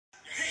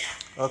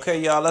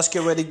Okay, y'all, let's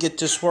get ready to get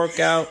this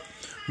workout.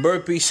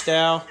 Burpee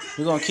style.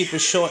 We're going to keep it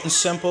short and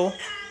simple.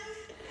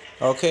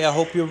 Okay, I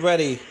hope you're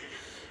ready.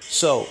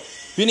 So,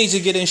 you need to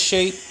get in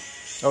shape.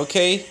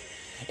 Okay,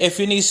 if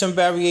you need some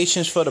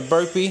variations for the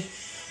burpee,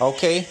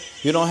 okay,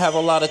 you don't have a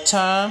lot of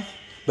time,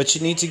 but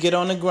you need to get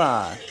on the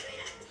grind.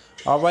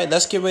 Alright,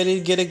 let's get ready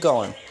to get it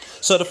going.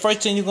 So the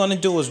first thing you're going to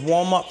do is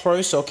warm up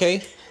first,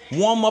 okay?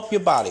 Warm up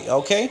your body,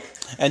 okay?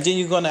 And then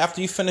you're going to,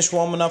 after you finish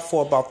warming up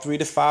for about 3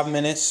 to 5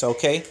 minutes,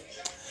 okay?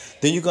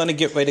 Then you're going to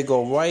get ready to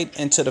go right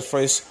into the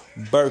first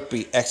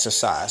burpee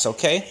exercise,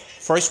 okay?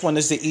 First one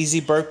is the easy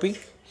burpee.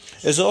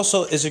 It's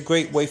also is a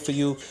great way for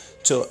you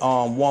to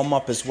warm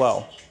up as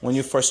well when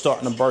you're first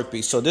starting a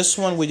burpee. So this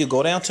one where you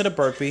go down to the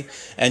burpee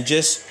and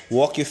just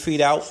walk your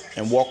feet out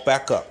and walk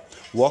back up.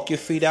 Walk your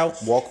feet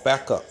out, walk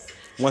back up.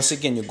 Once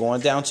again, you're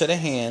going down to the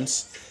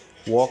hands,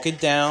 walk it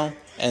down,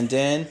 and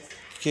then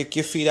kick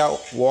your feet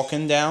out,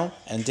 walking down,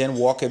 and then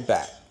walk it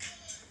back.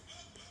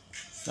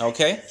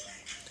 Okay?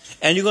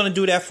 And you're going to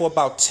do that for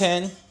about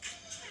 10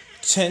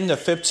 to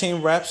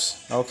 15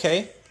 reps,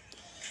 okay?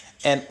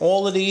 And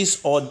all of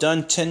these are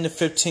done 10 to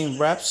 15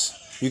 reps.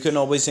 You can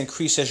always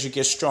increase as you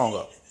get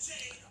stronger.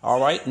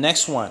 All right,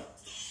 next one.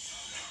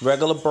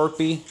 Regular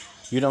burpee,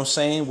 you know what I'm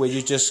saying, where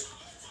you just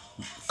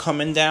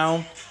coming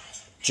down,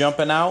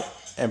 jumping out,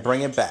 and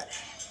bring it back.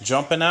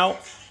 Jumping out,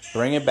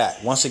 bring it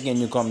back. Once again,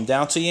 you come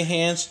down to your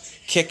hands,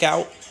 kick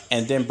out,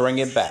 and then bring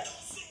it back.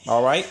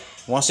 All right?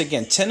 Once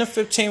again, 10 to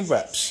 15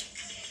 reps.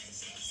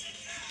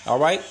 All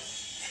right?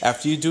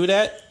 After you do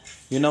that,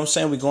 you know what I'm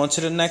saying, we go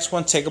into the next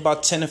one. Take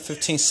about 10 to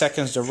 15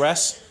 seconds to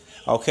rest,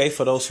 okay,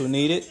 for those who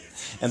need it.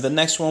 And the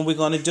next one we're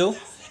going to do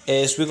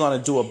is we're going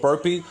to do a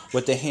burpee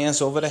with the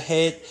hands over the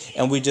head,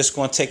 and we're just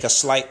going to take a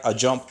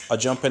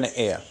jump in the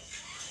air.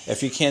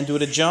 If you can't do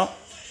the jump,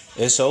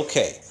 it's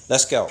okay.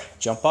 Let's go.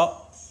 Jump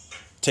up,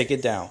 take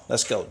it down.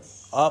 Let's go.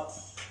 Up,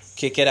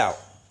 kick it out.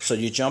 So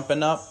you're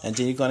jumping up, and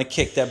then you're going to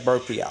kick that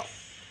burpee out.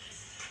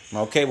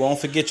 Okay, well, don't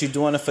forget you're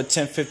doing it for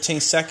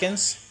 10-15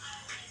 seconds.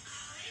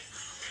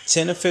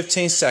 10 to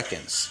 15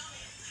 seconds.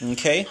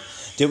 Okay,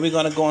 then we're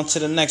going to go into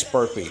the next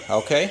burpee.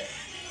 Okay,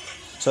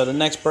 so the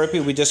next burpee,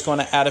 we're just going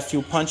to add a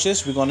few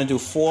punches. We're going to do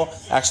 4.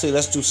 Actually,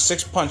 let's do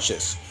 6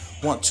 punches.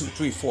 1, 2,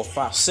 3, 4,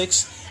 5,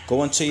 6.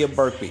 Go into your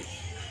burpee.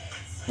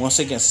 Once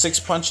again, 6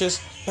 punches.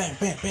 Bam,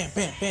 bam, bam,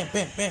 bam, bam,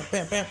 bam, bam,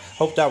 bam, bam.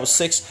 Hope that was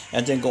 6.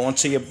 And then go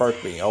into your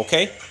burpee,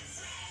 okay?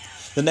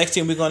 The next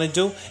thing we're going to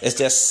do is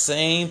that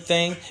same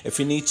thing. If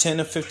you need 10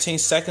 to 15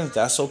 seconds,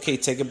 that's okay.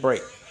 Take a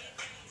break.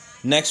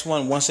 Next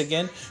one, once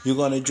again, you're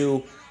going to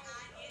do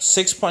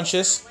 6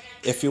 punches.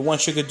 If you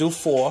want, you could do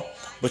 4.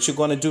 But you're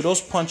going to do those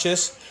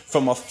punches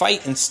from a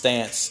fighting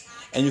stance.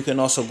 And you can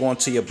also go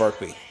into your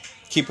burpee.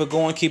 Keep it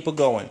going, keep it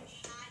going.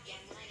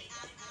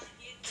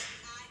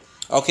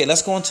 Okay,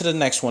 let's go on to the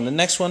next one. The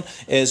next one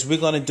is we're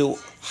going to do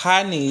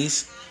high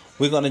knees.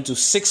 We're going to do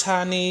 6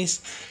 high knees.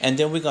 And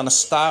then we're going to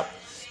stop,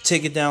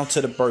 take it down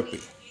to the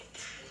burpee.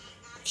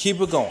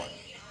 Keep it going.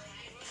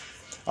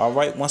 All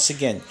right, once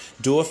again,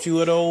 do a few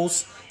of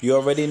those. You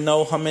already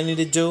know how many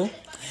to do.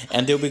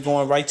 And then we're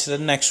going right to the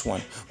next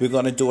one. We're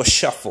going to do a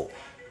shuffle.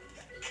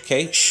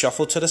 Okay,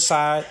 shuffle to the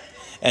side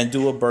and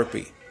do a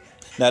burpee.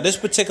 Now, this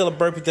particular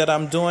burpee that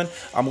I'm doing,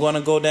 I'm going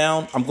to go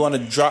down. I'm going to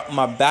drop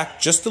my back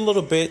just a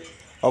little bit.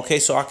 Okay,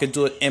 so I can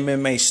do it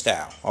MMA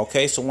style.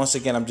 Okay, so once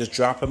again, I'm just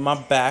dropping my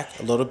back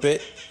a little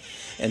bit.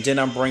 And then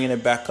I'm bringing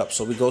it back up.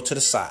 So we go to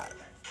the side.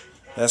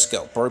 Let's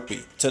go.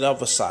 Burpee. To the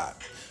other side.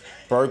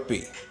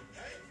 Burpee.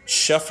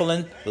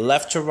 Shuffling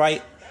left to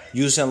right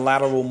using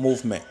lateral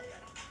movement.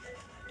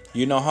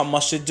 You know how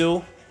much to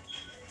do?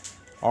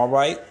 All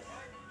right.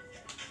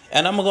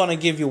 And I'm going to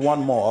give you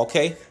one more,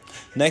 okay?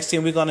 Next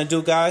thing we're going to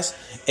do, guys,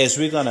 is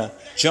we're going to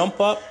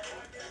jump up.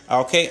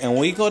 Okay, and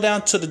when we go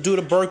down to do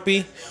the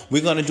burpee,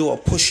 we're going to do a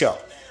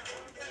push-up.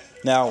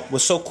 Now,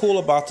 what's so cool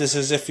about this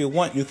is if you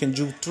want, you can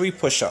do 3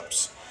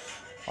 push-ups.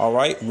 All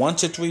right, 1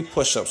 to 3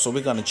 push-ups. So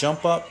we're going to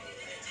jump up,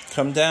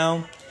 come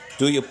down,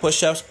 do your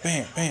push-ups,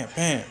 bam, bam,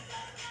 bam.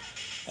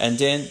 And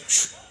then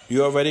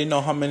you already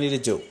know how many to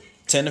do.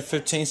 10 to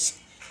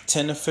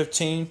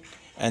 15,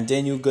 and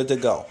then you're good to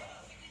go.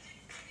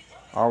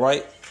 All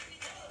right.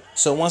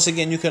 So once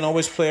again, you can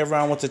always play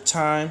around with the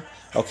time,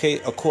 okay,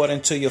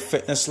 according to your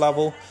fitness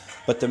level.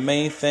 But the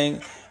main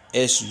thing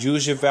is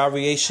use your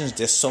variations.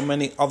 There's so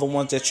many other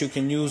ones that you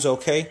can use,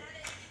 okay?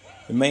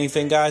 The main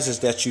thing, guys, is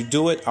that you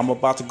do it. I'm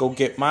about to go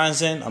get mine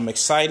in. I'm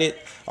excited.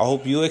 I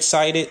hope you're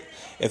excited.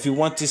 If you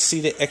want to see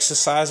the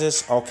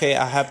exercises, okay,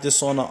 I have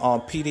this on a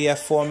PDF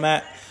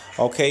format,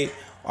 okay?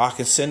 I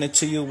can send it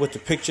to you with the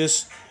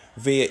pictures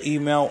via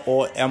email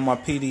or on my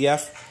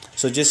PDF.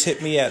 So just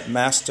hit me at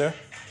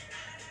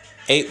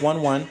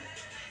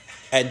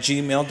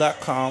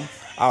master811@gmail.com.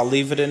 I'll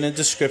leave it in the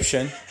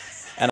description.